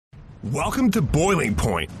Welcome to Boiling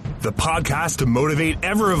Point, the podcast to motivate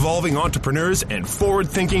ever-evolving entrepreneurs and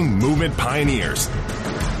forward-thinking movement pioneers.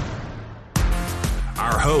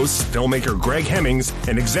 Our hosts, filmmaker Greg Hemmings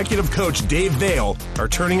and executive coach Dave Vale, are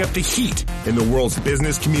turning up the heat in the world's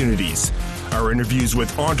business communities. Our interviews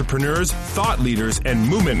with entrepreneurs, thought leaders, and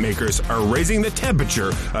movement makers are raising the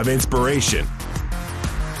temperature of inspiration.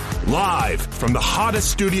 Live from the hottest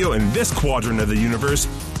studio in this quadrant of the universe,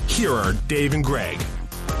 here are Dave and Greg.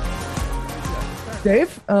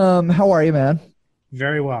 Dave, how are you, man?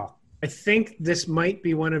 Very well. I think this might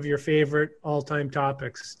be one of your favorite all-time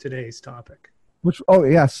topics, today's topic. Oh,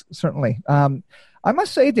 yes, certainly. I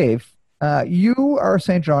must say, Dave, you are a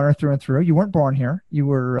St. Johner through and through. You weren't born here. You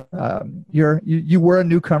were you were a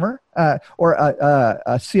newcomer or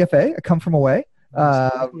a CFA, a come from away.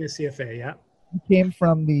 A CFA, yeah. You came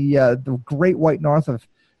from the Great White North of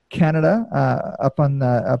Canada, up on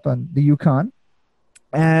the Yukon,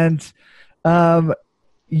 and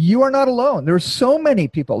you are not alone. There are so many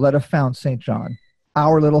people that have found St. John,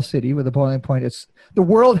 our little city with the Boiling Point. It's the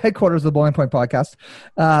world headquarters of the Boiling Point podcast.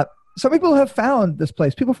 Some people have found this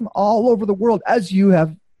place, people from all over the world, as you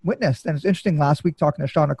have witnessed. And it's interesting, last week talking to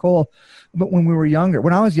Sean Nicole, but when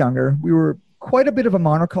I was younger, we were quite a bit of a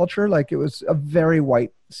monoculture. Like, it was a very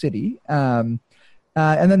white city. And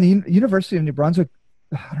then the University of New Brunswick,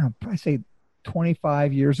 I don't know, probably say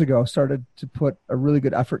 25 years ago, started to put a really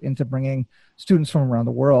good effort into bringing students from around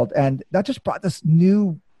the world. And that just brought this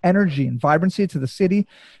new energy and vibrancy to the city.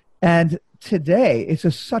 And today it's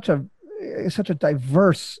just such a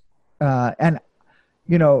diverse and,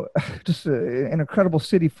 just an incredible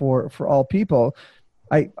city for all people.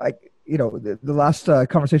 The last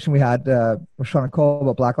conversation we had with Sean Nicole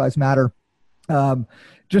about Black Lives Matter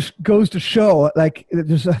just goes to show, like,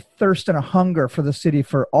 there's a thirst and a hunger for the city,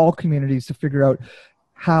 for all communities to figure out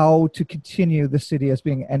how to continue the city as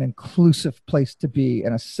being an inclusive place to be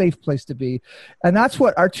and a safe place to be. And that's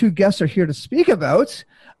what our two guests are here to speak about.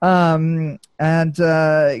 As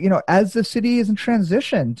the city is in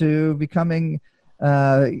transition to becoming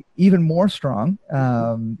even more strong.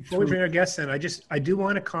 Before we bring our guests in, I do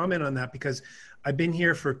want to comment on that, because I've been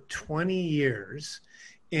here for 20 years.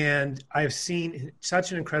 And I've seen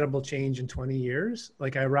such an incredible change in 20 years.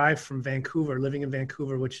 Like, I arrived from Vancouver, living in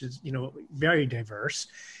Vancouver, which is, very diverse.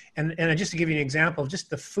 And just to give you an example of just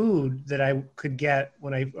the food that I could get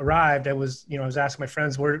when I arrived, I was asking my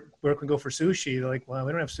friends, where can we go for sushi? They're like, well,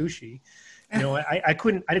 we don't have sushi. I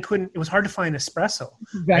couldn't, it was hard to find espresso.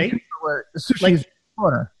 Vancouver, right? Where sushi is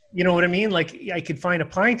corner. You know what I mean? Like, I could find a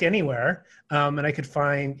pint anywhere, and I could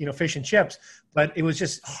find, fish and chips, but it was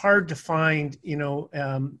just hard to find,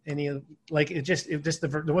 any, like, there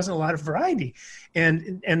wasn't a lot of variety.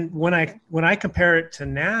 And when I compare it to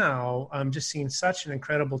now, I'm just seeing such an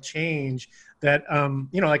incredible change that, I'm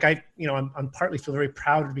partly feel very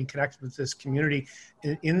proud of being connected with this community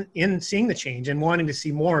in seeing the change and wanting to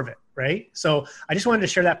see more of it. Right. So I just wanted to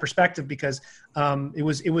share that perspective, because it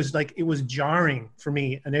was jarring for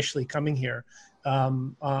me initially coming here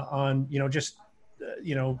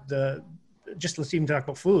let's even talk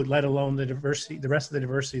about food, let alone the diversity, the rest of the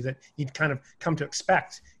diversity that you'd kind of come to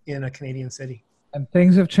expect in a Canadian city. And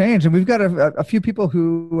things have changed, and we've got a few people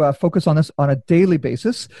who focus on this on a daily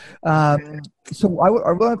basis. So I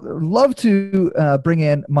would love to bring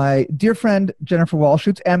in my dear friend Jennifer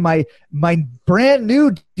Walshutz and my brand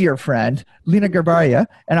new dear friend Lena Garbaria.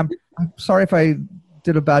 And I'm sorry if I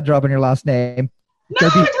did a bad job on your last name. No,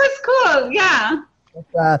 it was cool. Yeah.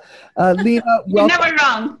 Lena, welcome. You're never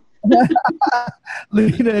wrong.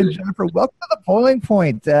 Lena and Jennifer, welcome to the Boiling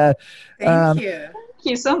Point. Thank you. Thank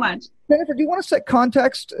you so much. Jennifer, do you want to set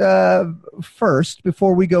context first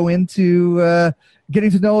before we go into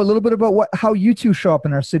getting to know a little bit about how you two show up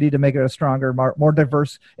in our city to make it a stronger, more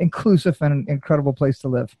diverse, inclusive, and incredible place to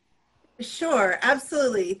live? Sure,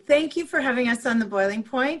 absolutely. Thank you for having us on the Boiling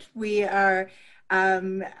Point. We are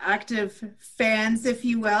active fans, if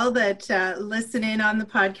you will, that listen in on the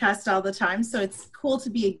podcast all the time. So it's cool to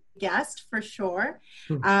be a guest for sure.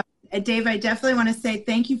 Dave, I definitely want to say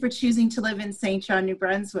thank you for choosing to live in St. John, New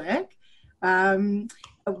Brunswick.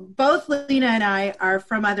 Both Lena and I are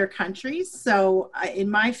from other countries. So in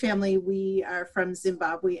my family, we are from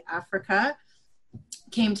Zimbabwe, Africa,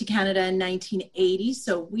 came to Canada in 1980.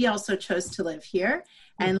 So we also chose to live here.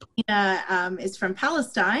 And Lena is from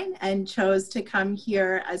Palestine and chose to come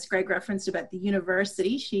here, as Greg referenced about the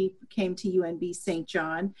university. She came to UNB St.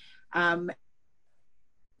 John.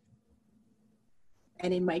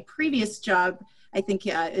 And in my previous job, I think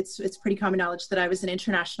it's pretty common knowledge that I was an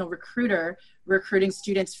international recruiter, recruiting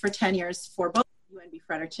students for 10 years for both UNB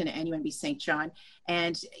Fredericton and UNB St. John.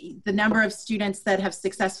 And the number of students that have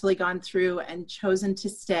successfully gone through and chosen to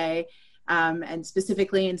stay, and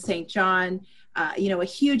specifically in St. John, a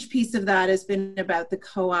huge piece of that has been about the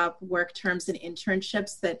co-op work terms and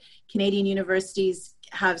internships that Canadian universities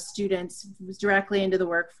have students directly into the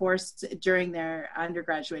workforce during their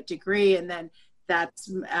undergraduate degree, and then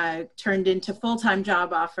that's turned into full-time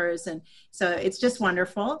job offers. And so it's just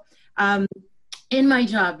wonderful. In my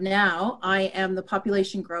job now, I am the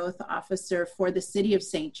Population Growth Officer for the City of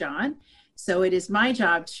St. John. So it is my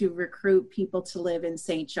job to recruit people to live in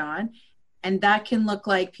St. John. And that can look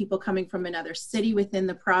like people coming from another city within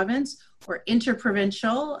the province, or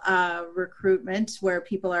interprovincial recruitment, where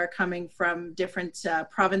people are coming from different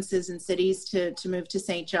provinces and cities to move to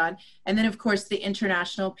St. John. And then, of course, the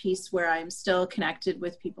international piece, where I'm still connected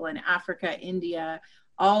with people in Africa, India,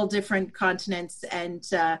 all different continents. And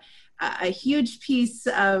a huge piece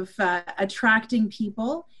of attracting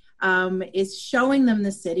people is showing them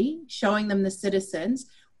the city, showing them the citizens,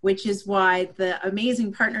 which is why the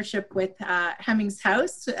amazing partnership with Hemmings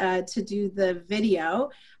House to do the video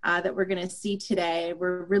that we're going to see today,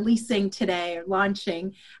 we're releasing today, or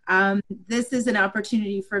launching. This is an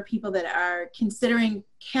opportunity for people that are considering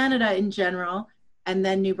Canada in general, and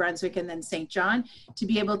then New Brunswick, and then St. John, to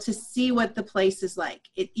be able to see what the place is like.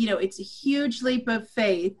 It's a huge leap of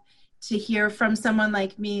faith to hear from someone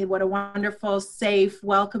like me what a wonderful, safe,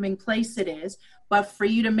 welcoming place it is. But for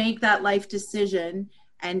you to make that life decision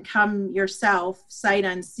and come yourself, sight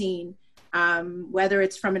unseen, whether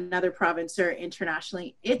it's from another province or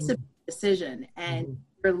internationally, it's a decision and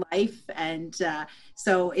your life. And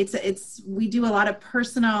so we do a lot of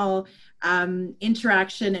personal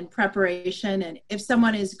interaction and preparation. And if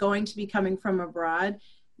someone is going to be coming from abroad,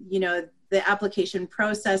 the application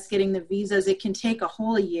process, getting the visas, it can take a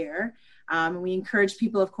whole year. We encourage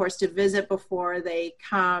people, of course, to visit before they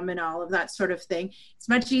come and all of that sort of thing. It's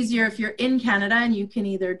much easier if you're in Canada and you can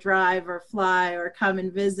either drive or fly or come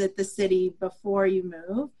and visit the city before you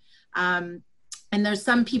move. And there's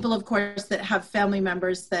some people, of course, that have family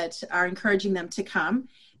members that are encouraging them to come.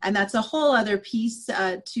 And that's a whole other piece,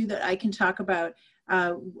 too, that I can talk about.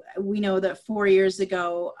 We know that 4 years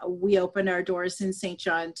ago, we opened our doors in St.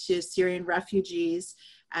 John to Syrian refugees,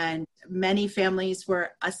 and many families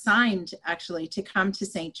were assigned actually to come to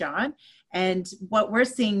St. John. And what we're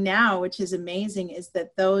seeing now, which is amazing, is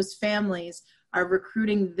that those families are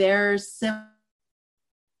recruiting their siblings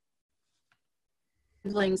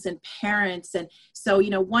and parents. And so,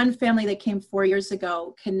 one family that came 4 years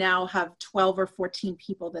ago can now have 12 or 14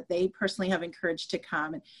 people that they personally have encouraged to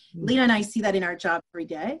come. And Lena and I see that in our job every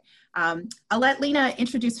day. I'll let Lena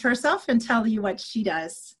introduce herself and tell you what she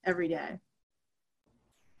does every day.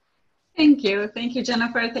 Thank you,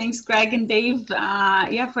 Jennifer. Thanks, Greg and Dave,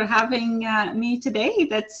 for having me today.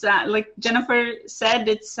 That's like Jennifer said,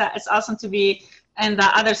 it's awesome to be on the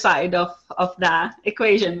other side of the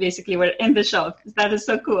equation. Basically, we're in the show. That is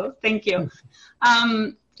so cool. Thank you.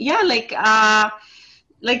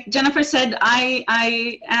 Like Jennifer said,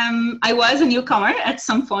 I was a newcomer at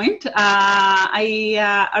some point.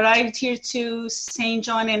 I arrived here to St.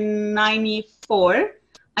 John in '94.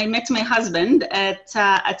 I met my husband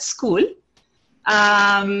at school,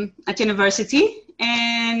 at university,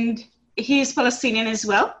 and he's Palestinian as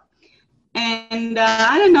well. And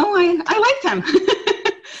I don't know, I liked him.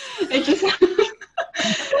 It just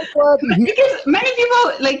because many people,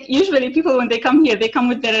 usually people when they come here, they come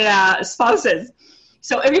with their spouses.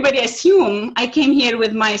 So everybody assume I came here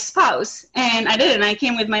with my spouse, and I didn't. I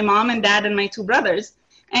came with my mom and dad and my two brothers.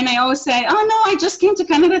 And I always say, oh no, I just came to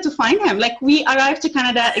Canada to find him. We arrived to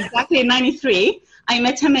Canada exactly in '93. I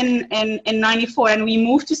met him in '94, and we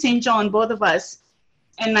moved to St. John, both of us,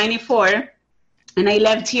 in '94. And I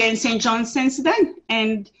lived here in St. John since then.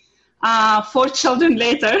 And 4 children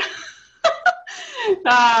later,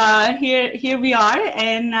 here we are,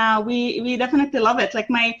 and we definitely love it.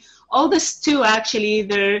 My oldest two, actually,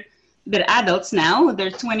 they're adults now. They're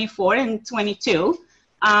 24 and 22.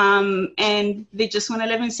 And they just want to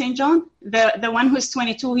live in St. John. The one who's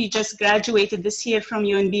 22, he just graduated this year from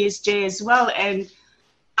UNBSJ as well. And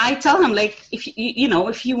I tell him,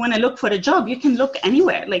 if you want to look for a job, you can look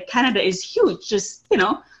anywhere. Canada is huge. Just,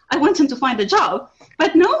 I want him to find a job.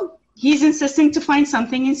 But no, he's insisting to find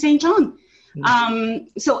something in St. John.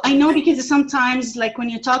 So I know, because sometimes, when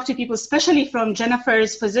you talk to people, especially from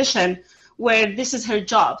Jennifer's position, where this is her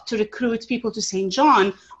job to recruit people to St.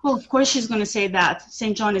 John, well, of course she's going to say that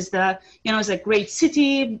St. John is is a great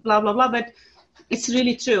city, blah, blah, blah. But it's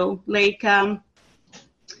really true.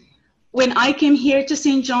 When I came here to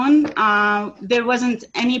St. John, there wasn't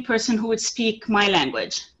any person who would speak my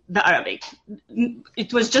language. the Arabic.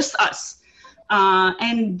 It was just us.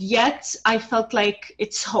 And yet I felt like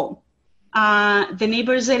it's home. The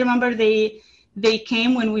neighbors, I remember they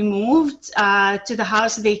came when we moved to the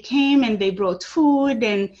house. They came and they brought food,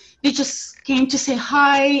 and they just came to say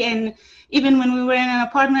hi. And even when we were in an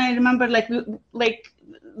apartment, I remember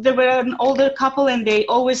there were an older couple, and they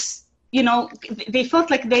always, they felt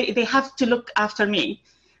like they have to look after me.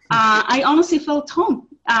 I honestly felt home.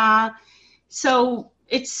 So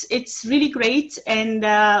it's really great, and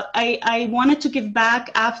I wanted to give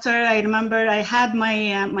back after. I remember I had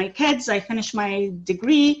my kids. I finished my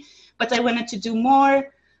degree, but I wanted to do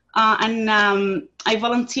more, and I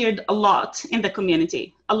volunteered a lot in the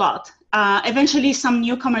community, a lot. Eventually, some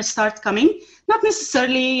newcomers start coming, not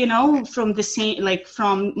necessarily, from the same, like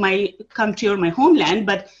from my country or my homeland,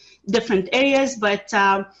 but different areas. But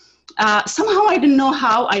somehow I didn't know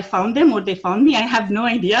how I found them or they found me. I have no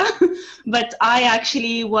idea. But I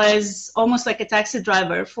actually was almost like a taxi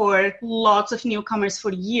driver for lots of newcomers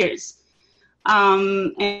for years.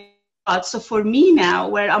 So for me now,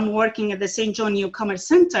 where I'm working at the St. John Newcomer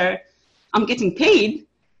Center, I'm getting paid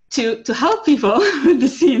to help people with the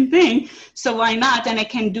same thing. So why not? And I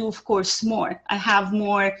can do, of course, more. I have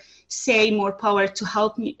more say, more power to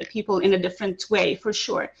help people in a different way, for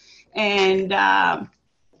sure. And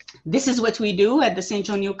this is what we do at the St.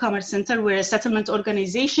 John Newcomer Center. We're a settlement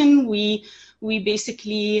organization. We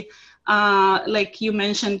basically, like you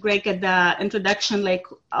mentioned, Greg, at the introduction, like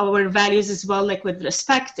our values as well, like with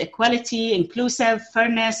respect, equality, inclusive,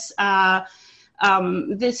 fairness.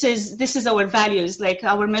 This is our values, like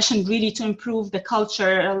our mission really to improve the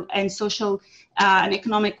culture and social and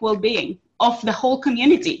economic well-being of the whole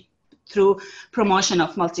community through promotion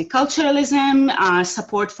of multiculturalism,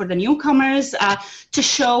 support for the newcomers, to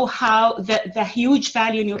show how the huge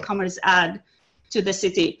value newcomers add to the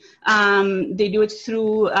city. They do it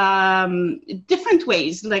through different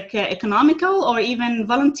ways, like economical or even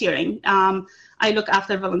volunteering. I look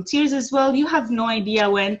after volunteers as well. You have no idea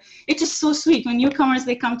when, it is so sweet when newcomers,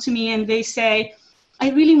 they come to me and they say, I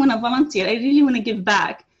really want to volunteer. I really want to give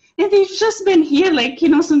back. And they've just been here,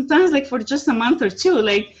 sometimes for just a month or two,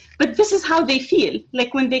 but this is how they feel.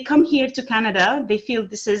 Like when they come here to Canada, they feel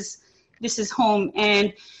this is home.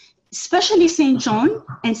 And especially St. John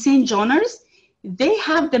and St. Johners, they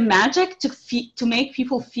have the magic to make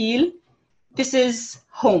people feel this is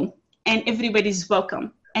home and everybody's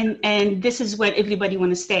welcome. And this is where everybody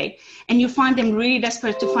want to stay. And you find them really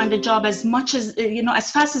desperate to find a job as much as,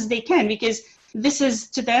 as fast as they can, because this is,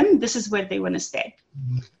 to them, this is where they want to stay.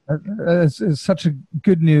 It's such a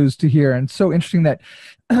good news to hear, and so interesting that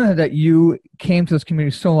that you came to this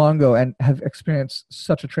community so long ago and have experienced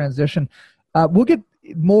such a transition. We'll get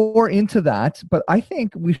more into that, but I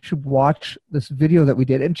think we should watch this video that we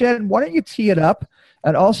did. And Jen, why don't you tee it up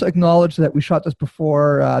and also acknowledge that we shot this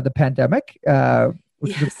before the pandemic.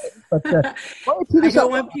 Yes. But, I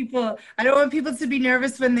don't want people to be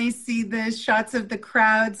nervous when they see the shots of the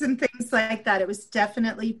crowds and things like that. It was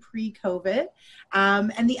definitely pre-COVID.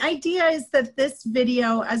 And the idea is that this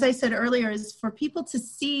video, as I said earlier, is for people to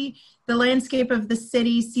see the landscape of the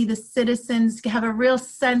city, see the citizens, have a real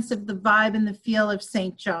sense of the vibe and the feel of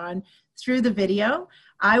St. John through the video.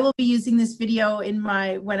 I will be using this video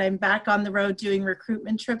when I'm back on the road doing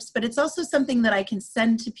recruitment trips, but it's also something that I can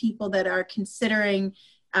send to people that are considering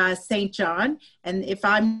St. John. And if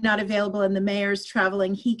I'm not available and the mayor's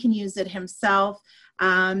traveling, he can use it himself.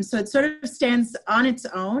 So it sort of stands on its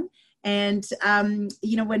own. And,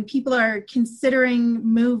 when people are considering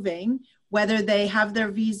moving, whether they have their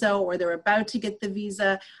visa or they're about to get the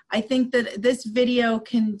visa, I think that this video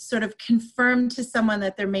can sort of confirm to someone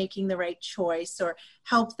that they're making the right choice or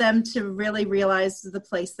help them to really realize the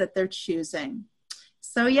place that they're choosing.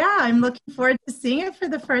 So yeah, I'm looking forward to seeing it for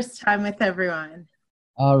the first time with everyone.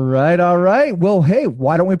 All right. Well, hey,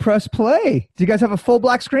 why don't we press play? Do you guys have a full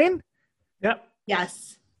black screen? Yep.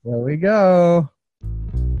 Yes. There we go.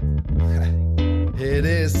 Here it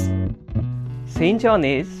is. St. John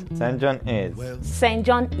is. St. John is. St.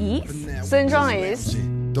 John is. St. John is.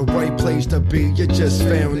 The right place to be, you just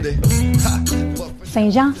found it.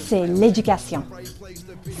 St. John, c'est l'éducation.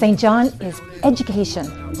 St. John is education.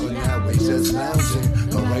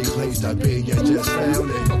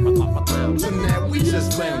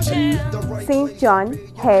 St. John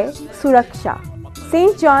है सुरक्षा.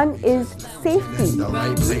 St. John is safety. The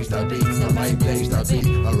right place to be, the right place to be,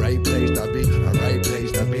 a right place to be, a right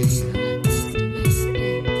place to be.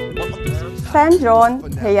 St. John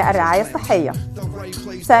هي الرعاية الصحية.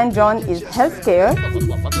 St. John is healthcare.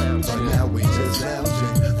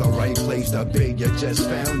 The right place to be, you just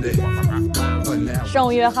found it. But now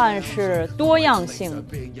圣约翰是多样性、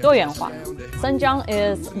多元化。St. John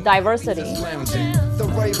is diversity. the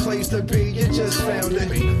right place to be, you just found it.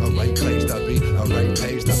 A right place to be, a right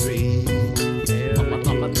place to be.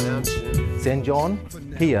 St. John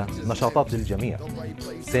هي نشاطات للجميع.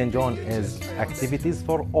 St. John is activities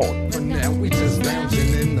for all. But now we just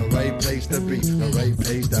bouncing in the right place to be, the right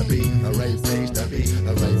place to be, the right place to be,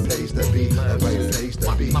 the right place to be, the right place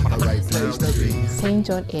to be, the right place to be. St.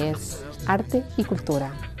 John is arte y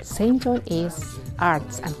cultura. St. John is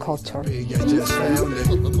arts and culture. You just found it.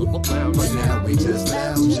 But now we just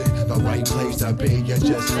lounging, the right place to be, you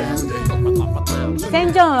just found it. セ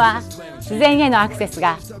ンジョンは自然へのアクセス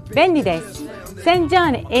が便利です。センジ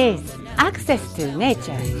ョン is access to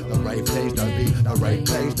nature. The right place to be, the right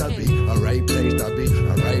place to be, the right place to be,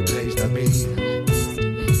 the right place to be.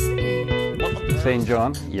 St.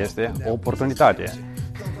 John este o oportunitate.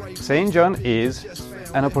 St. John is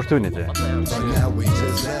an opportunity. But now we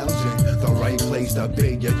just lounging, the right place to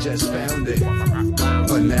be, you just found it.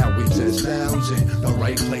 But now we just lounging, the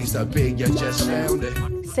right place to be, you just found it.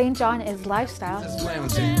 St. John is lifestyle.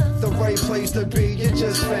 Lounging, the right place to be, you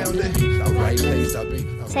just found it. The right place to be.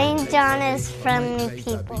 St. John is friendly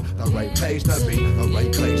people. The right place to be, the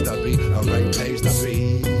right place to be, the right place to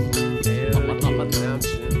be.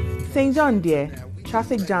 St. John dear,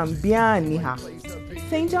 traffic jam bien niha.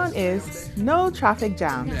 St. John is no traffic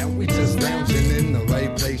jam. Now we just lounging in the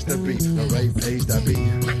right place to be, the right place to be.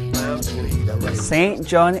 St.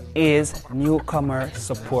 John is newcomer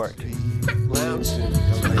support.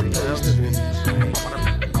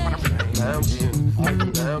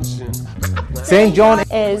 St. John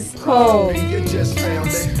is home. You just found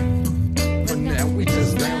it. But now we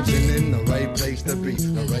just lounging in the right place to be,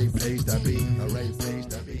 the right place to be, the right place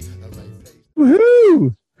to be, the right place.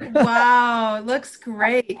 Woohoo! Wow, looks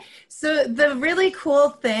great. So the really cool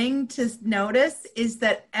thing to notice is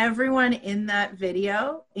that everyone in that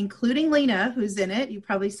video, including Lena, who's in it, you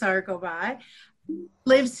probably saw her go by,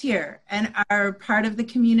 lives here and are part of the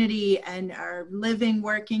community and are living,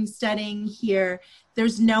 working, studying here.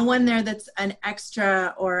 There's no one there that's an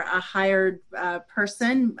extra or a hired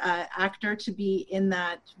person, actor to be in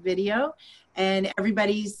that video. And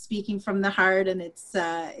everybody's speaking from the heart, and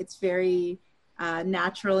it's very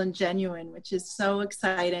natural and genuine, which is so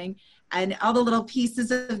exciting. And all the little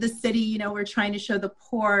pieces of the city, you know, we're trying to show the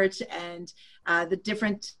port and the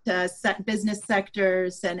different business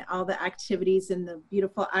sectors and all the activities and the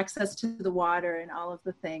beautiful access to the water and all of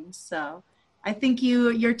the things. So I think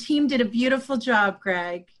your team did a beautiful job,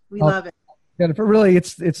 Greg. We love it. Jennifer, really,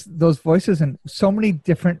 it's those voices and so many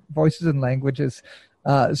different voices and languages.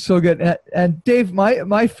 So good. And Dave,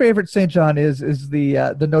 my favorite St. John is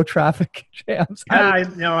the no traffic jams.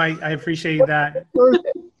 Yeah, I appreciate that.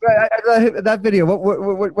 That video.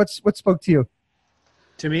 What spoke to you?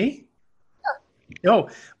 To me? Oh,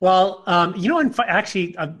 well,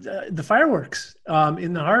 actually, the fireworks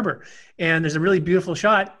in the harbor, and there's a really beautiful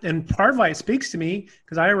shot. And part of why it speaks to me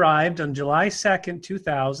because I arrived on July 2nd,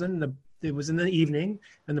 2000. It was in the evening,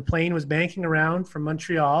 and the plane was banking around from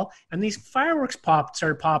Montreal, and these fireworks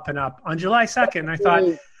started popping up on July 2nd. And I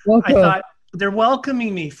thought they're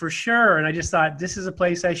welcoming me for sure. And I just thought this is a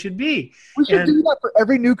place I should be. We should do that for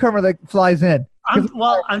every newcomer that flies in.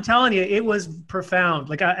 I'm telling you, it was profound.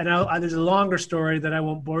 There's a longer story that I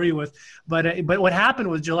won't bore you with, but what happened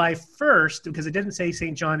was July 1st, because it didn't say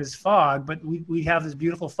St. John is fog, but we have this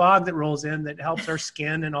beautiful fog that rolls in that helps our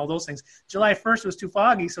skin and all those things. July 1st was too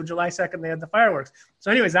foggy, so July 2nd they had the fireworks.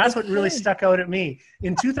 So anyways, that's what really stuck out at me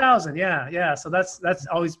in 2000. Yeah. So that's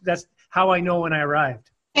how I know when I arrived.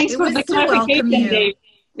 Thanks for the clarification, Dave.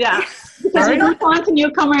 Yeah, because we don't want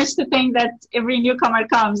newcomers to think that every newcomer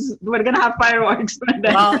comes, we're going to have fireworks.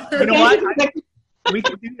 Well, you know what? We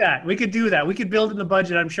could do that. We could build in the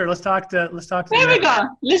budget, I'm sure. Let's talk to There we go.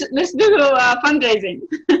 Let's do fundraising.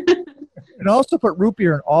 And also put root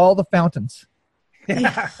beer in all the fountains.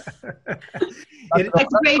 Yeah.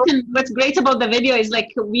 What's great about the video is like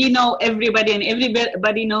we know everybody and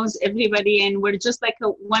everybody knows everybody, and we're just like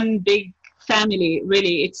one big family.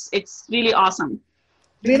 Really, it's really awesome.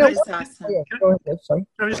 Awesome.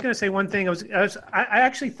 I'm just going to say one thing. I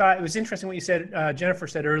actually thought it was interesting what you said. Jennifer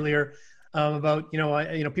said earlier about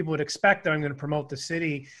people would expect that I'm going to promote the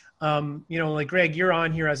city. Like Greg, you're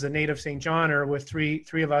on here as a native St. Johner with three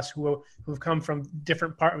of us who've come from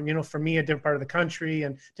different part. For me, a different part of the country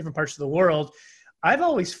and different parts of the world. I've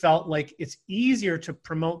always felt like it's easier to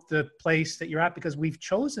promote the place that you're at because we've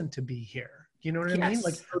chosen to be here. You know what I mean?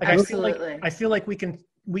 Like absolutely. I feel like we can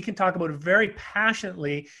we can talk about it very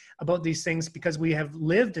passionately about these things because we have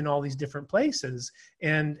lived in all these different places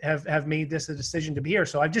and have made this a decision to be here.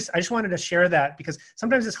 So I just wanted to share that, because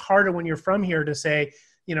sometimes it's harder when you're from here to say,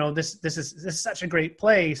 you know, this is such a great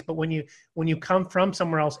place, but when you come from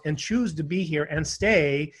somewhere else and choose to be here and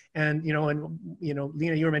stay, and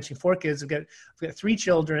Lena, you were mentioning 4 kids. We've got 3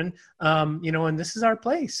 children, and this is our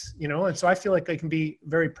place, and so I feel like I can be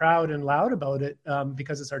very proud and loud about it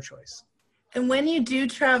because it's our choice. And when you do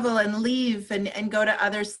travel and leave and go to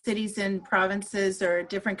other cities and provinces or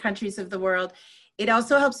different countries of the world, it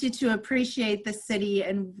also helps you to appreciate the city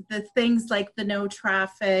and the things like the no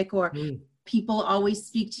traffic, or people always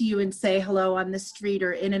speak to you and say hello on the street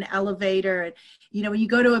or in an elevator. And, when you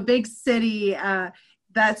go to a big city,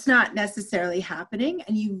 that's not necessarily happening,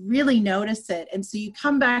 and you really notice it. And so you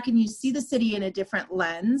come back and you see the city in a different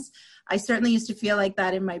lens. I certainly used to feel like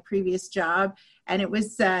that in my previous job. And it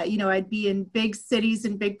was, I'd be in big cities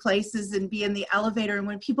and big places and be in the elevator. And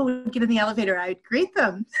when people would get in the elevator, I'd greet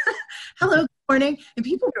them. Hello, good morning. And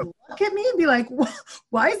people would look at me and be like,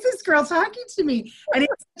 why is this girl talking to me? And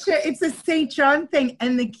it's a St. John thing.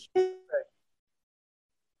 And the kids,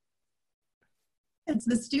 it's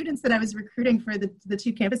the students that I was recruiting for the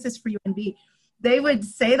 2 campuses for UNB, they would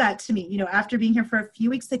say that to me, after being here for a few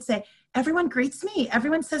weeks. They'd say, everyone greets me.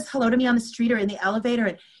 Everyone says hello to me on the street or in the elevator.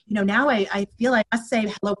 And, now I feel I must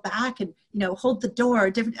say hello back and, hold the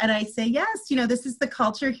door. And I say, yes, this is the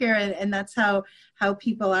culture here. And that's how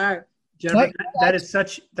people are. Jennifer, that is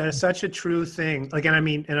such a true thing. Like, and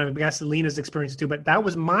I guess Lena's experience too, but that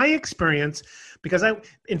was my experience, because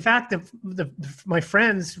in fact, my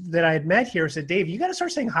friends that I had met here said, Dave, you got to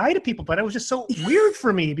start saying hi to people. But it was just so weird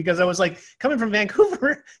for me, because I was like, coming from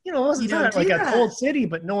Vancouver, it wasn't like a cold city,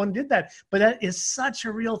 but no one did that. But that is such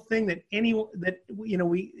a real thing that you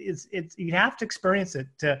have to experience it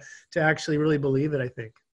to actually really believe it, I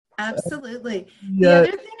think. Absolutely. The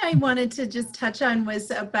other thing I wanted to just touch on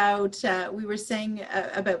was about, we were saying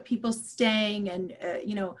about people staying, and,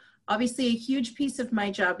 obviously a huge piece of my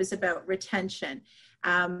job is about retention.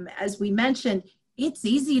 As we mentioned, it's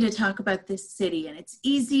easy to talk about this city, and it's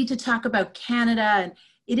easy to talk about Canada, and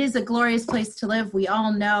it is a glorious place to live. We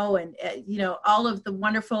all know, and, all of the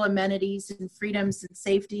wonderful amenities and freedoms and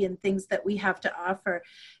safety and things that we have to offer.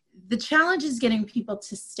 The challenge is getting people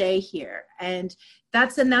to stay here. And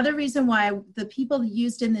that's another reason why the people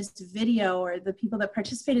used in this video, or the people that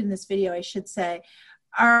participated in this video, I should say,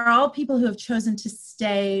 are all people who have chosen to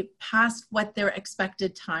stay past what their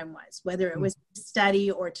expected time was, whether it was to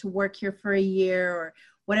study or to work here for a year or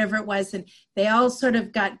whatever it was. And they all sort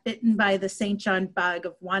of got bitten by the St. John bug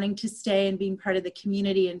of wanting to stay and being part of the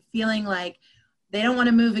community and feeling like they don't want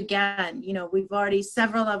to move again.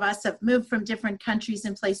 Several of us have moved from different countries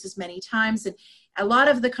and places many times. And a lot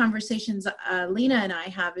of the conversations Lena and I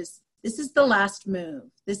have is, this is the last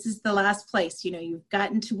move. This is the last place. You've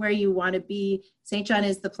gotten to where you want to be. St. John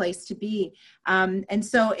is the place to be. And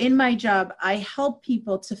so in my job, I help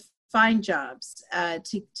people to find jobs,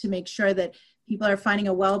 to make sure that people are finding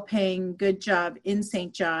a well-paying, good job in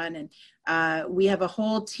St. John. And we have a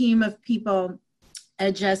whole team of people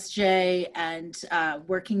at Just J and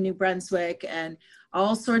Working New Brunswick, and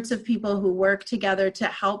all sorts of people who work together to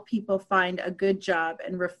help people find a good job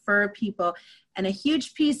and refer people. And a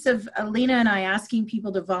huge piece of Lena and I asking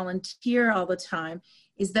people to volunteer all the time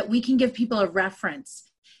is that we can give people a reference.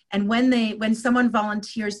 And when someone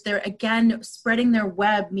volunteers, they're again spreading their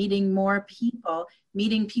web, meeting more people,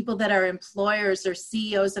 meeting people that are employers or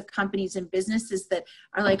CEOs of companies and businesses that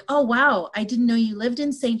are like, oh, wow, I didn't know you lived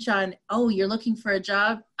in St. John. Oh, you're looking for a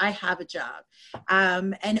job? I have a job.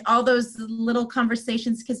 And all those little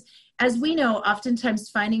conversations, because as we know, oftentimes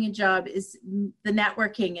finding a job is the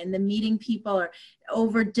networking and the meeting people, or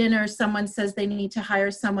over dinner, someone says they need to hire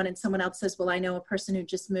someone and someone else says, well, I know a person who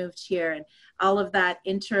just moved here, and all of that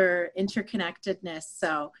interconnectedness.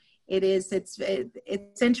 So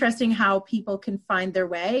it's interesting how people can find their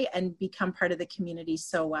way and become part of the community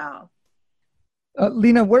so well.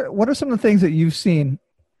 Lena, what are some of the things that you've seen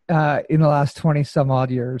in the last 20 some odd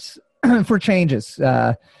years for changes?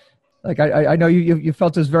 Like I know you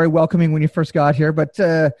felt it was very welcoming when you first got here, but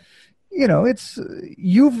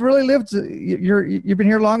you've really lived. You've been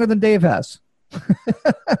here longer than Dave has.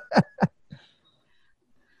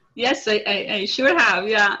 Yes, I sure have.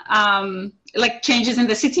 Yeah, like changes in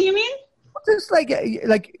the city, you mean? Just like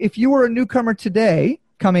if you were a newcomer today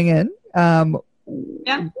coming in,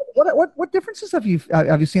 yeah. What differences have you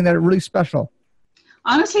seen that are really special?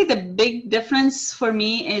 Honestly, the big difference for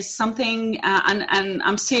me is something, and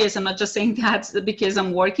I'm serious, I'm not just saying that because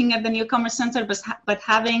I'm working at the Newcomer Center, but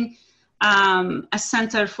having a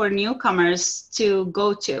center for newcomers to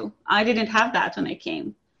go to. I didn't have that when I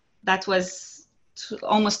came. That was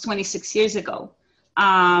almost 26 years ago.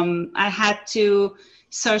 I had to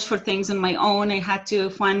search for things on my own. I had to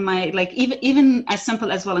find my, like, even as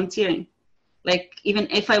simple as volunteering. Like, even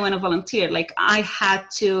if I want to volunteer, like, I had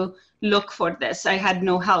to look for this. I had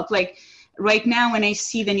no help. Like, right now, when I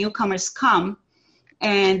see the newcomers come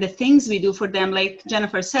and the things we do for them, like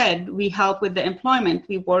Jennifer said, we help with the employment.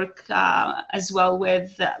 We work as well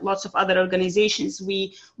with lots of other organizations.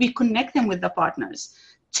 We connect them with the partners.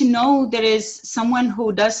 To know there is someone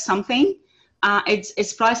who does something,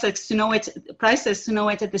 it's priceless to know it. Priceless to know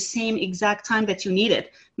it at the same exact time that you need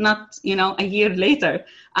it, not a year later.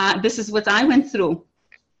 This is what I went through.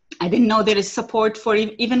 I didn't know there is support for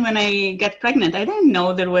even when I get pregnant. I didn't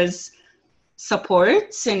know there was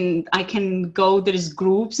support and I can go. There's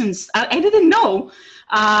groups and I didn't know.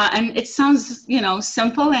 And it sounds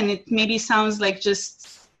simple, and it maybe sounds like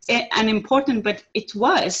just unimportant, but it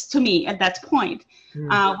was to me at that point.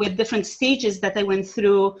 With different stages that I went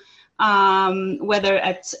through, whether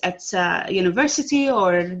at university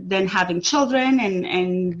or then having children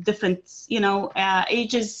and different,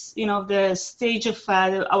 ages, the stage of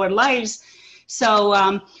our lives.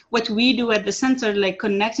 So what we do at the center, like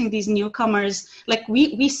connecting these newcomers, like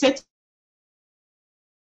we sit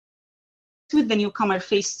with the newcomer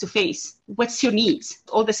face to face. What's your needs?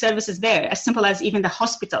 All the services there, as simple as even the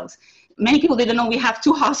hospitals. Many people didn't know we have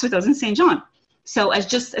 2 hospitals in St. John. So as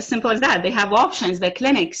simple as that, they have options, the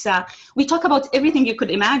clinics. We talk about everything you could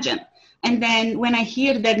imagine. And then when I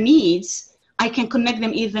hear their needs, I can connect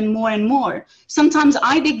them even more and more. Sometimes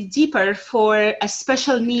I dig deeper for a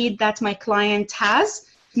special need that my client has,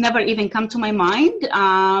 never even come to my mind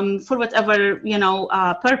for whatever,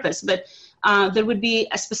 purpose. But there would be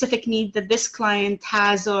a specific need that this client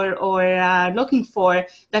has or looking for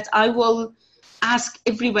that I will ask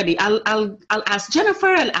everybody. I'll ask Jennifer,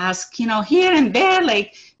 I'll ask, here and there,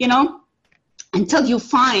 until you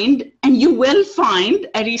find, and you will find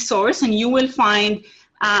a resource, and you will find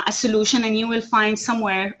a solution, and you will find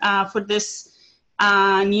somewhere for this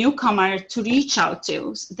newcomer to reach out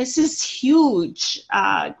to. This is huge,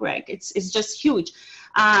 Greg. It's just huge.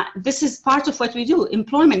 This is part of what we do,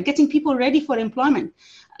 employment, getting people ready for employment.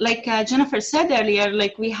 Like Jennifer said earlier,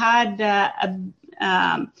 like we had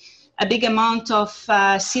a big amount of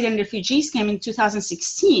Syrian refugees came in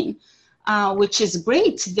 2016, which is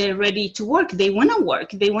great. They're ready to work. They want to work.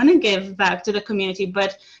 They want to give back to the community,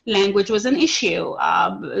 but language was an issue,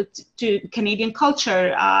 to Canadian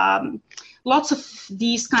culture, lots of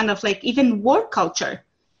these kind of even work culture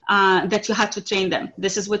that you had to train them.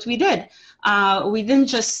 This is what we did. We didn't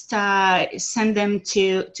just send them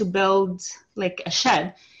to build like a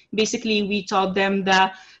shed. Basically, we taught them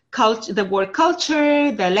the work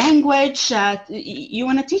culture, the language. You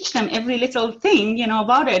want to teach them every little thing,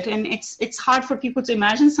 about it. And it's hard for people to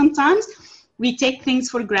imagine sometimes. We take things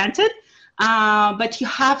for granted, but you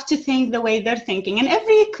have to think the way they're thinking. And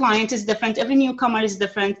every client is different. Every newcomer is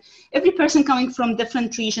different. Every person coming from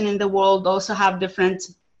different region in the world also have different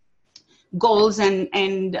goals and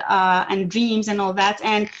dreams and all that.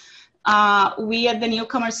 And we at the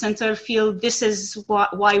Newcomer Center feel this is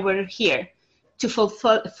why we're here. To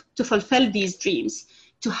fulfill these dreams,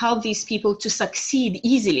 to help these people to succeed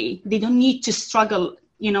easily. They don't need to struggle,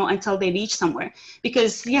 until they reach somewhere.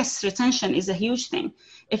 Because yes, retention is a huge thing.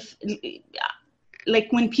 If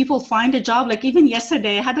when people find a job, like even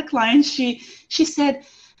yesterday, I had a client. She said,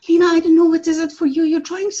 Lena, I don't know what is it for you. You're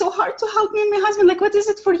trying so hard to help me and my husband. Like, what is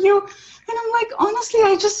it for you? And I'm like, honestly,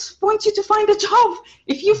 I just want you to find a job.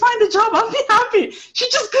 If you find a job, I'll be happy. She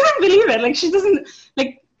just couldn't believe it. Like, she doesn't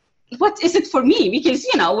what is it for me? Because,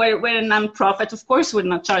 we're a nonprofit. Of course, we're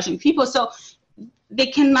not charging people. So they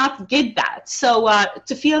cannot get that. So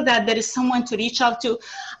to feel that there is someone to reach out to,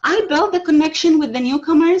 I build the connection with the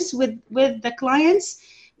newcomers, with the clients,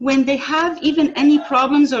 when they have even any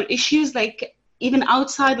problems or issues, like even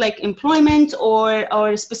outside, like employment or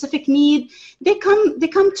a specific need, they come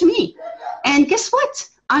to me. And guess what?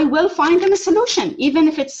 I will find them a solution, even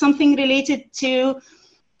if it's something related to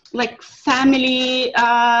like family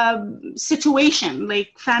situation,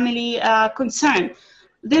 like family concern.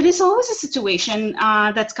 There is always a situation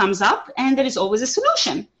that comes up, and there is always a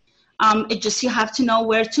solution. It just, you have to know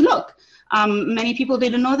where to look. Many people, they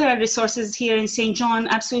don't know there are resources here in St. John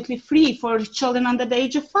absolutely free for children under the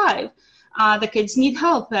age of 5. The kids need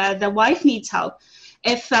help. The wife needs help.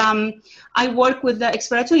 If I work with the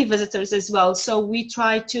exploratory visitors as well, so we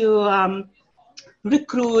try to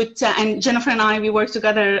recruit, and Jennifer and I, we work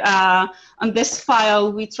together on this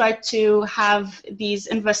file. We try to have these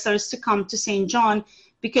investors to come to St. John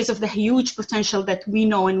because of the huge potential that we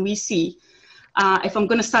know and we see. If I'm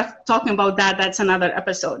going to start talking about that, that's another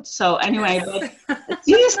episode. So anyway, but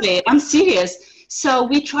seriously, I'm serious. So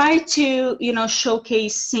we try to,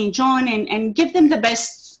 showcase St. John and give them the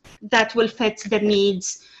best that will fit their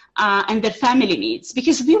needs and their family needs,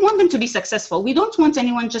 because we want them to be successful. We don't want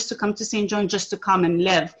anyone just to come to St. John just to come and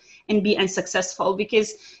live and be unsuccessful,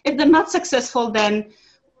 because if they're not successful, then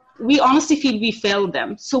we honestly feel we failed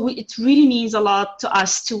them. So it really means a lot to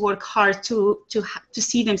us to work hard to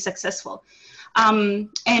see them successful.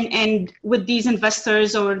 And with these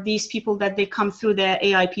investors or these people that they come through the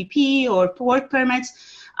AIPP or work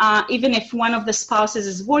permits, even if one of the spouses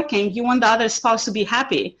is working, you want the other spouse to be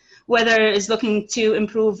happy, whether it's looking to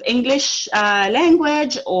improve English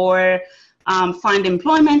language or find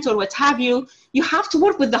employment or what have you. You have to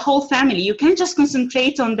work with the whole family. You can't just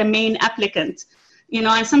concentrate on the main applicant,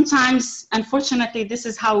 and sometimes, unfortunately, this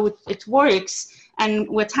is how it works and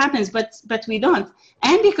what happens, but we don't.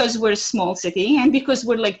 And because we're a small city and because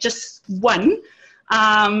we're like just one,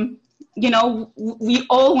 we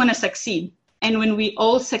all want to succeed. And when we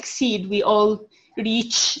all succeed, we all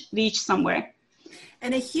reach somewhere.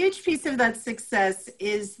 And a huge piece of that success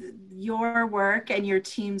is your work and your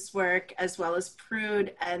team's work, as well as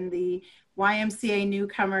Prude and the YMCA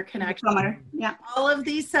Newcomer Connection. Yeah. All of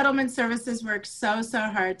these settlement services work so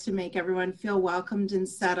hard to make everyone feel welcomed and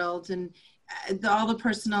settled, and all the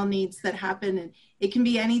personal needs that happen. And it can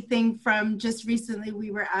be anything from, just recently we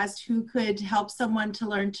were asked who could help someone to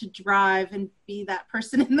learn to drive and be that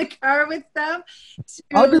person in the car with them.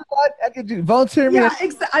 I'll do that. I can do volunteer. Yeah,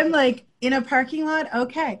 I'm like, in a parking lot?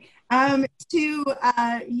 Okay. The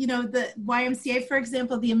YMCA, for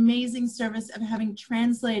example, the amazing service of having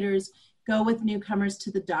translators go with newcomers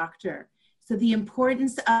to the doctor. So the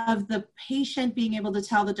importance of the patient being able to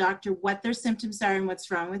tell the doctor what their symptoms are and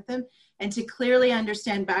what's wrong with them, and to clearly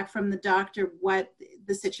understand back from the doctor what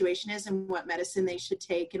the situation is and what medicine they should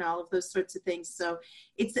take and all of those sorts of things. So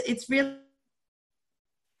it's really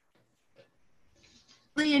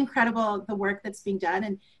incredible, the work that's being done.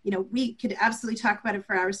 And, we could absolutely talk about it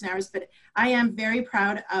for hours and hours, but I am very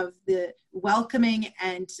proud of the welcoming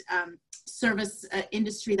and service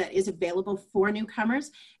industry that is available for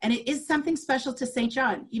newcomers. And it is something special to St.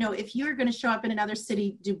 John. If you're going to show up in another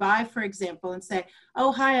city, Dubai, for example, and say,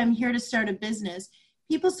 oh, hi, I'm here to start a business,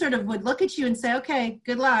 people sort of would look at you and say, okay,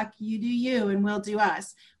 good luck, you do you and we'll do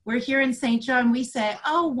us. We're here in St. John, we say,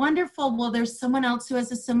 oh, wonderful, well, there's someone else who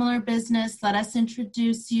has a similar business, let us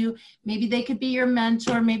introduce you. Maybe they could be your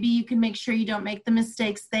mentor, maybe you can make sure you don't make the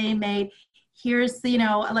mistakes they made. Here's the,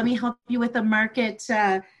 let me help you with a market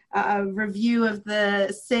review of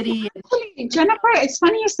the city. Actually, Jennifer, it's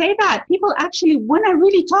funny you say that. People actually want to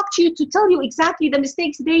really talk to you to tell you exactly the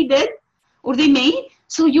mistakes they did or they made,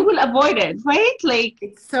 so you will avoid it, right? Like,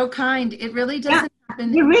 it's so kind. It really doesn't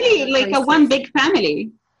happen. You're really like a one big family.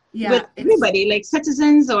 Yeah, with everybody, like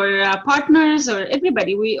citizens or partners or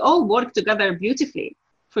everybody. We all work together beautifully,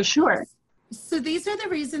 for sure. So these are the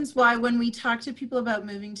reasons why when we talk to people about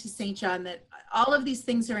moving to St. John, that all of these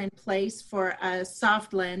things are in place for a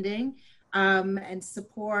soft landing and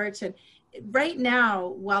support. And right now,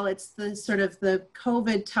 while it's the sort of the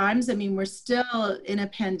COVID times, I mean, we're still in a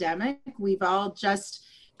pandemic. We've all just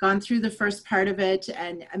gone through the first part of it,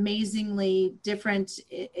 and amazingly different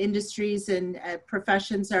industries and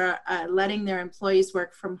professions are letting their employees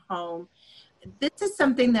work from home. This is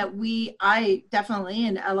something that I definitely,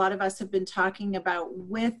 and a lot of us have been talking about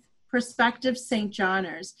with prospective St.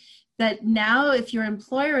 Johners, that now if your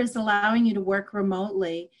employer is allowing you to work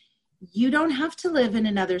remotely, you don't have to live in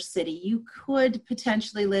another city. You could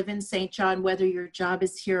potentially live in St. John, whether your job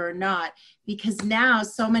is here or not, because now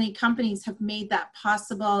so many companies have made that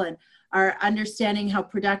possible and are understanding how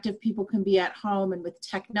productive people can be at home and with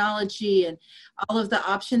technology and all of the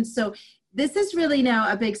options. So this is really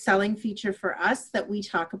now a big selling feature for us that we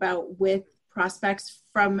talk about with prospects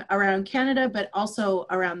from around Canada, but also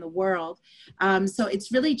around the world. So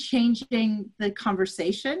it's really changing the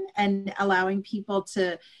conversation and allowing people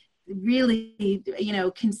to really,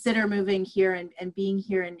 consider moving here and being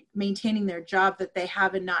here and maintaining their job that they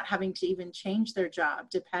have and not having to even change their job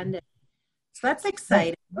dependent. So that's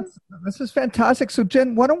exciting. This is fantastic. So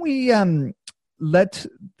Jen, why don't we let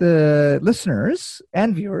the listeners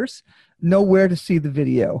and viewers know where to see the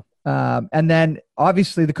video? And then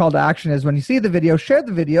obviously the call to action is when you see the video, share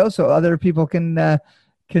the video so other people can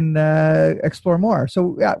explore more.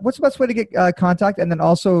 So yeah, what's the best way to get contact? And then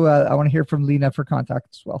also I want to hear from Lena for contact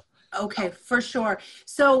as well. Okay, for sure.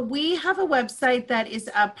 So we have a website that is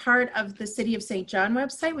a part of the City of St. John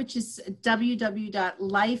website, which is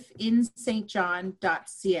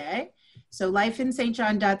www.lifeinstjohn.ca. So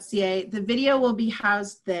lifeinstjohn.ca. The video will be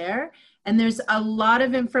housed there. And there's a lot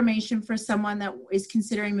of information for someone that is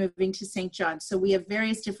considering moving to St. John. So we have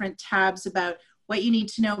various different tabs about what you need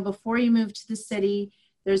to know before you move to the city.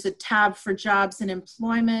 There's a tab for jobs and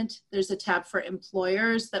employment. There's a tab for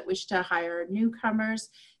employers that wish to hire newcomers.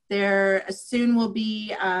 There soon will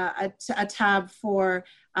be a tab for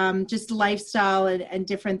just lifestyle and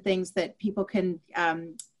different things that people can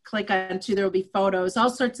click onto. There will be photos, all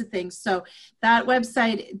sorts of things. So that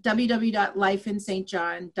website,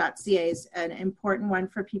 www.lifeinstjohn.ca, is an important one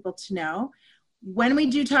for people to know. When we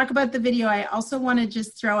do talk about the video, I also want to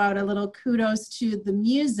just throw out a little kudos to the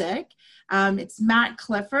music. It's Matt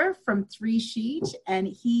Clifford from 3 Sheet, and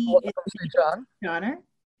he is St. Johner.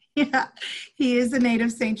 Yeah, he is a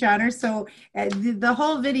native St. Johner. So the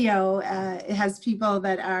whole video has people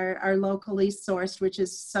that are locally sourced, which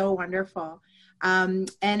is so wonderful.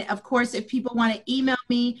 And of course, if people want to email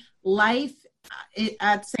me,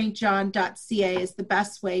 life@stjohn.ca is the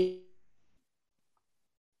best way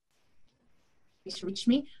to reach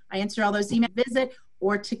me. I answer all those emails, visit,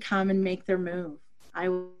 or to come and make their move. I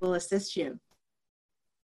will assist you.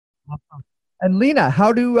 Awesome. And Lena,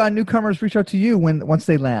 how do newcomers reach out to you once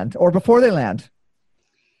they land or before they land?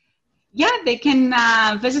 Yeah, they can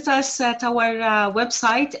visit us at our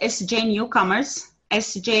website, SJ Newcomers,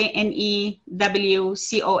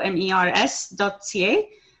 SJNEWCOMERS.ca.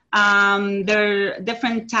 There are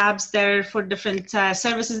different tabs there for different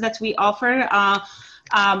services that we offer.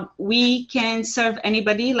 We can serve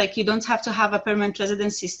anybody. Like, you don't have to have a permanent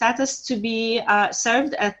residency status to be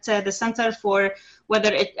served at the center for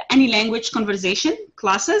whether it's any language conversation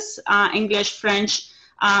classes, English, French.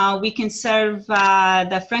 We can serve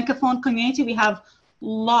the Francophone community. We have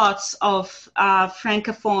lots of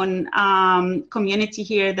Francophone community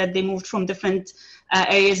here that they moved from different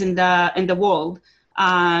areas in the world.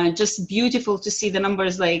 Just beautiful to see the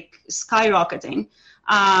numbers like skyrocketing.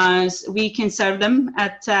 We can serve them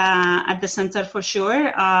at the center for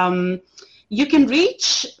sure. You can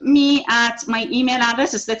reach me at my email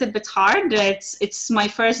address. It's a little bit hard. It's my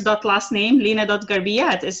first last name,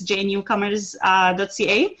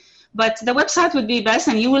 lena.garbia@sjnewcomers.ca. But the website would be best,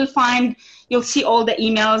 and you'll see all the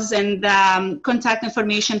emails and contact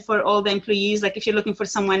information for all the employees. Like if you're looking for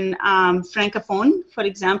someone Francophone, for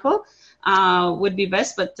example, would be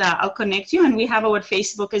best, but I'll connect you. And we have our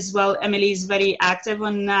Facebook as well. Emily is very active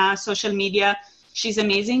on social media. She's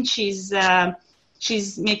amazing. She's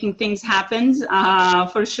making things happen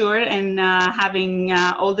for sure, and having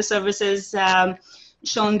all the services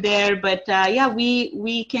shown there. But yeah,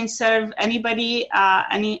 we can serve anybody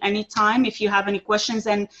any time if you have any questions.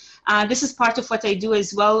 And this is part of what I do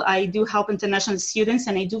as well. I do help international students,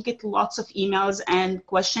 and I do get lots of emails and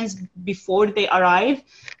questions before they arrive,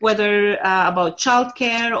 whether about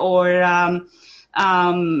childcare or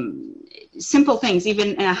simple things,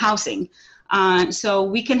 even housing. So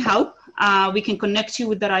we can help. We can connect you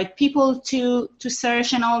with the right people to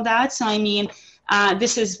search and all that. So I mean,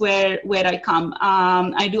 this is where I come.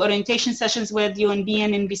 I do orientation sessions with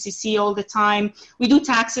UNBN and BCC all the time. We do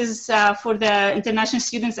taxes for the international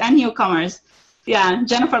students and newcomers. Yeah,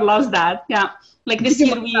 Jennifer loves that. Yeah, like this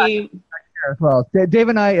year we... As well. Dave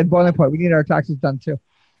and I at Boiling Point, we need our taxes done too.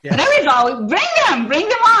 Yeah. There we go. Bring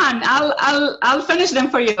them on. I'll finish them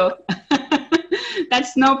for you.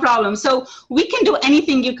 That's no problem. So we can do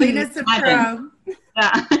anything you can imagine.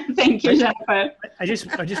 Yeah. Thank you, Jennifer. I just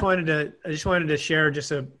wanted to share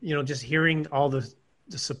just hearing all the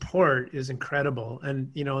support is incredible.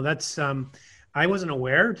 And that's I wasn't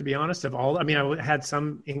aware, to be honest, of all. I mean, I had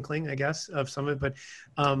some inkling, I guess, of some of it, but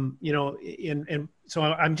and so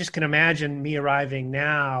I'm just can imagine me arriving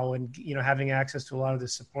now and having access to a lot of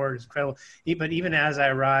this support is incredible. But even as I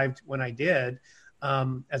arrived, when I did,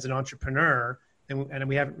 as an entrepreneur, and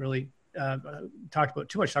we haven't really talked about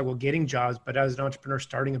getting jobs, but as an entrepreneur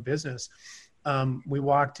starting a business, we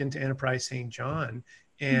walked into Enterprise St. John,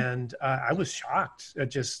 and I was shocked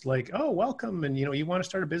at just like, oh, welcome, and you want to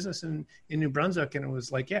start a business in New Brunswick, and it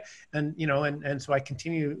was like, yeah, and and so I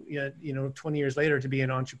continue 20 years later to be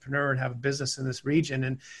an entrepreneur and have a business in this region,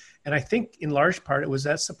 and I think in large part it was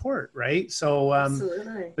that support, right? So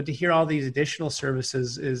absolutely. But to hear all these additional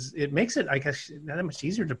services it makes it, I guess, that much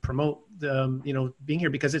easier to promote the being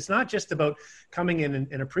here, because it's not just about coming in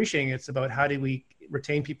and appreciating it. It's about how do we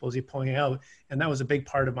retain people, as you point out, and that was a big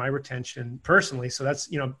part of my retention personally. So that's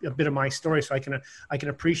a bit of my story, so I can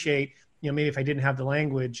appreciate maybe if I didn't have the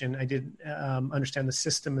language and I didn't understand the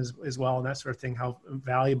system as well and that sort of thing, how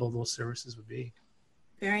valuable those services would be.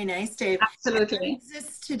 Very nice, Dave. Absolutely. It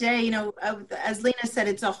exists today, as Lena said,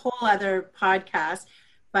 it's a whole other podcast,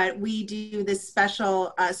 but we do this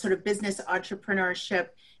special sort of business entrepreneurship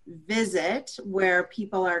visit where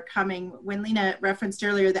people are coming. When Lena referenced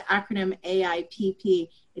earlier the acronym AIPP,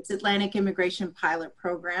 it's Atlantic Immigration Pilot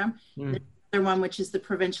Program. The other one, which is the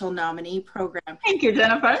Provincial Nominee Program. Thank you,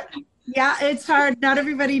 Jennifer. Yeah, it's hard. Not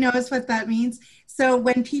everybody knows what that means. So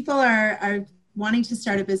when people are wanting to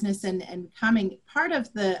start a business and coming, part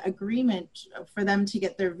of the agreement for them to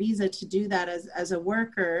get their visa to do that as a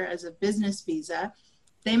worker, as a business visa,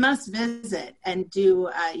 they must visit and do,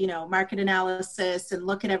 market analysis and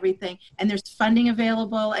look at everything. And there's funding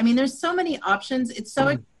available. I mean, there's so many options. It's so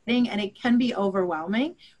exciting and it can be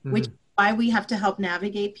overwhelming, which is why we have to help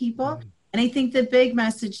navigate people. And I think the big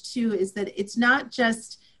message too is that it's not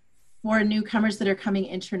just for newcomers that are coming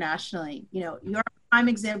internationally. You're a prime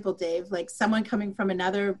example, Dave, like someone coming from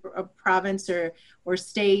another province or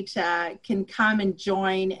state can come and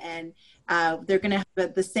join, and they're going to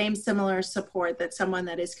have the same similar support that someone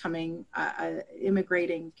that is coming,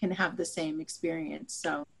 immigrating, can have the same experience.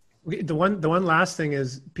 So the one last thing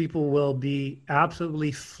is people will be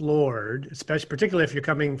absolutely floored, particularly if you're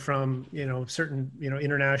coming from, certain,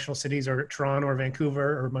 international cities or Toronto or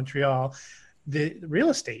Vancouver or Montreal. The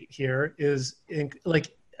real estate here is you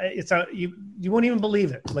won't even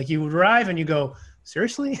believe it. Like you arrive and you go,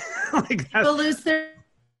 seriously? People lose their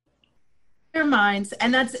minds,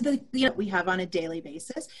 and that's we have on a daily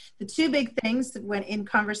basis. The two big things when in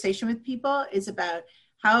conversation with people is about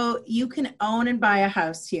how you can own and buy a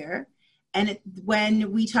house here. And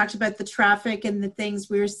when we talked about the traffic and the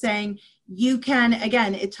things, we were saying you can,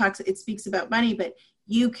 again, it speaks about money, but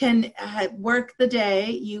you can work the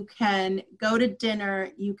day, you can go to dinner,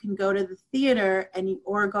 you can go to the theater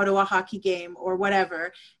or go to a hockey game or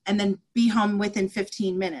whatever, and then be home within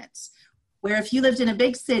 15 minutes. Where if you lived in a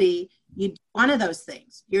big city, you do one of those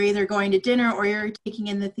things. You're either going to dinner or you're taking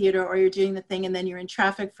in the theater or you're doing the thing, and then you're in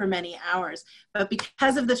traffic for many hours. But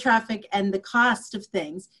because of the traffic and the cost of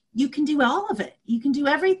things, you can do all of it. You can do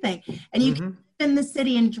everything. And you can live in the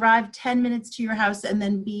city and drive 10 minutes to your house and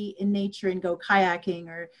then be in nature and go kayaking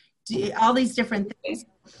or do all these different things.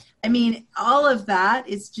 I mean, all of that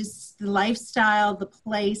is just the lifestyle, the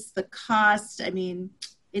place, the cost. I mean,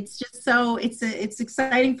 it's just it's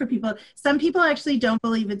exciting for people. Some people actually don't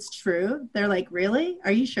believe it's true. They're like, really?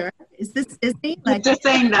 Are you sure? Is this Disney? Like, just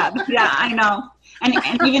saying that. Yeah, I know. And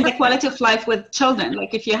even the quality of life with children.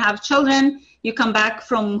 Like if you have children, you come back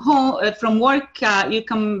from home, from work, you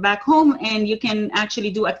come back home and you can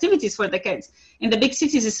actually do activities for the kids. In the big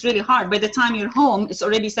cities, it's really hard. By the time you're home, it's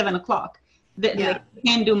already 7:00. Like, you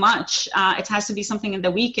can't do much. It has to be something in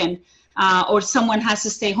the weekend. Or someone has to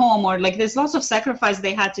stay home, or like there's lots of sacrifice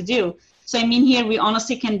they had to do. So I mean, here we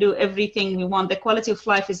honestly can do everything we want. The quality of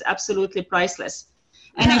life is absolutely priceless.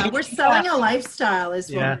 And we're selling a lifestyle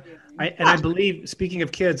as well. I believe, speaking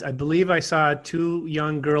of kids, I believe I saw two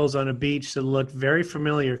young girls on a beach that looked very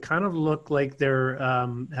familiar, kind of look like they're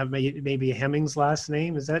have maybe a Hemmings last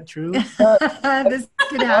name. Is that true? This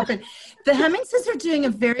could happen. The Hemmingses are doing a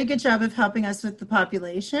very good job of helping us with the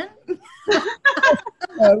population.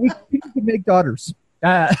 We can make daughters.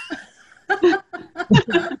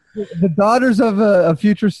 The daughters of a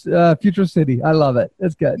future city. I love it.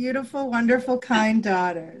 It's good. Beautiful, wonderful, kind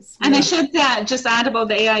daughters. And I should just add about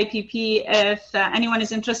the AIPP. If anyone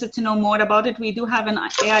is interested to know more about it, we do have an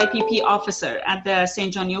AIPP officer at the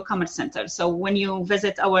St. John Newcomer Center. So when you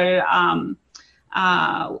visit our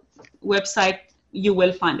website, you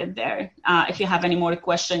will find it there. If you have any more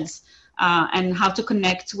questions. And how to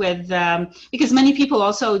connect with, because many people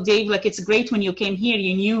also, Dave, like it's great when you came here,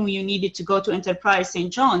 you knew you needed to go to Enterprise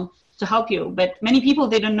St. John to help you, but many people,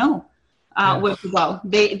 they don't know where to go.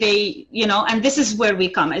 They and this is where we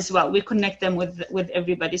come as well. We connect them with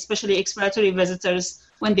everybody, especially exploratory visitors.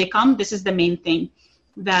 When they come, this is the main thing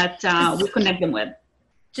that we connect them with.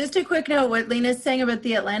 Just a quick note, what Lena's saying about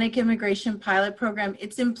the Atlantic Immigration Pilot Program,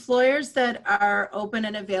 it's employers that are open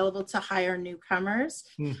and available to hire newcomers.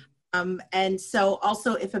 And so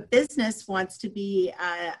also if a business wants to be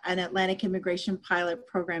an Atlantic Immigration Pilot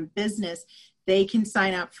Program business, they can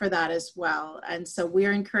sign up for that as well. And so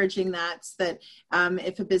we're encouraging that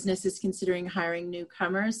if a business is considering hiring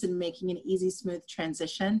newcomers and making an easy, smooth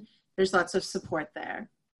transition, there's lots of support there.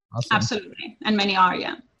 Awesome. Absolutely. And many are,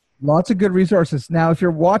 Lots of good resources. Now, if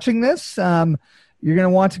you're watching this, you're going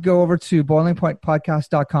to want to go over to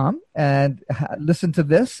boilingpointpodcast.com and listen to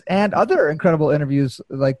this and other incredible interviews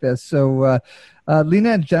like this. So,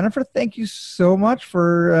 Lena and Jennifer, thank you so much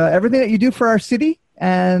for everything that you do for our city.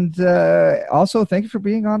 And also, thank you for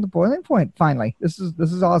being on the Boiling Point, finally. This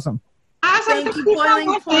is awesome. Awesome. Thank you,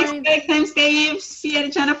 Boiling Point. Thanks, Dave. See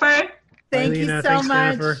you, Jennifer. Thank you so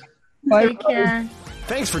much. Jennifer. Bye. Take care.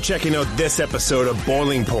 Thanks for checking out this episode of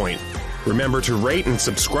Boiling Point. Remember to rate and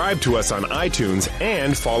subscribe to us on iTunes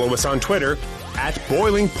and follow us on Twitter at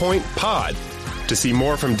Boiling Point Pod. To see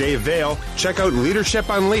more from Dave Vale, check out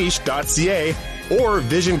leadershipunleashed.ca or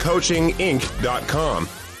visioncoachinginc.com.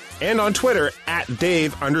 And on Twitter at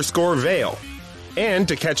Dave_Vale. And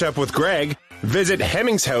to catch up with Greg, visit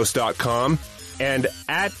hemmingshouse.com and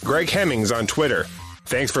at Greg Hemmings on Twitter.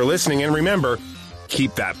 Thanks for listening, and remember,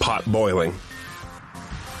 keep that pot boiling.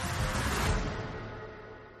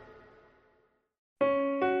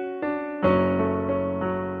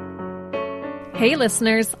 Hey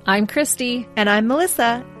listeners, I'm Christy. And I'm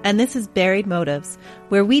Melissa, and this is Buried Motives,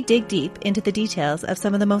 where we dig deep into the details of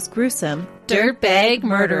some of the most gruesome dirtbag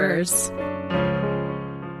murderers.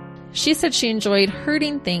 She said she enjoyed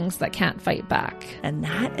hurting things that can't fight back. And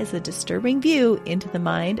that is a disturbing view into the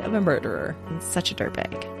mind of a murderer and such a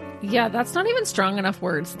dirtbag. Yeah, that's not even strong enough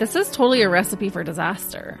words. This is totally a recipe for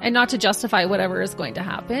disaster. And not to justify whatever is going to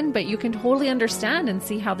happen, but you can totally understand and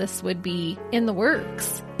see how this would be in the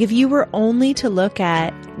works. If you were only to look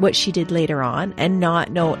at what she did later on and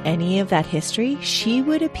not know any of that history, she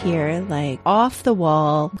would appear like off the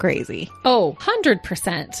wall crazy. Oh,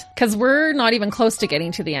 100%. Because we're not even close to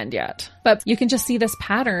getting to the end yet. But you can just see this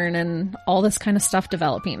pattern and all this kind of stuff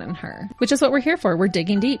developing in her, which is what we're here for. We're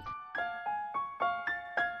digging deep.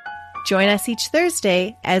 Join us each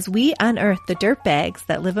Thursday as we unearth the dirtbags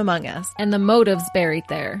that live among us and the motives buried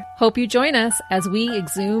there. Hope you join us as we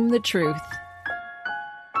exhume the truth.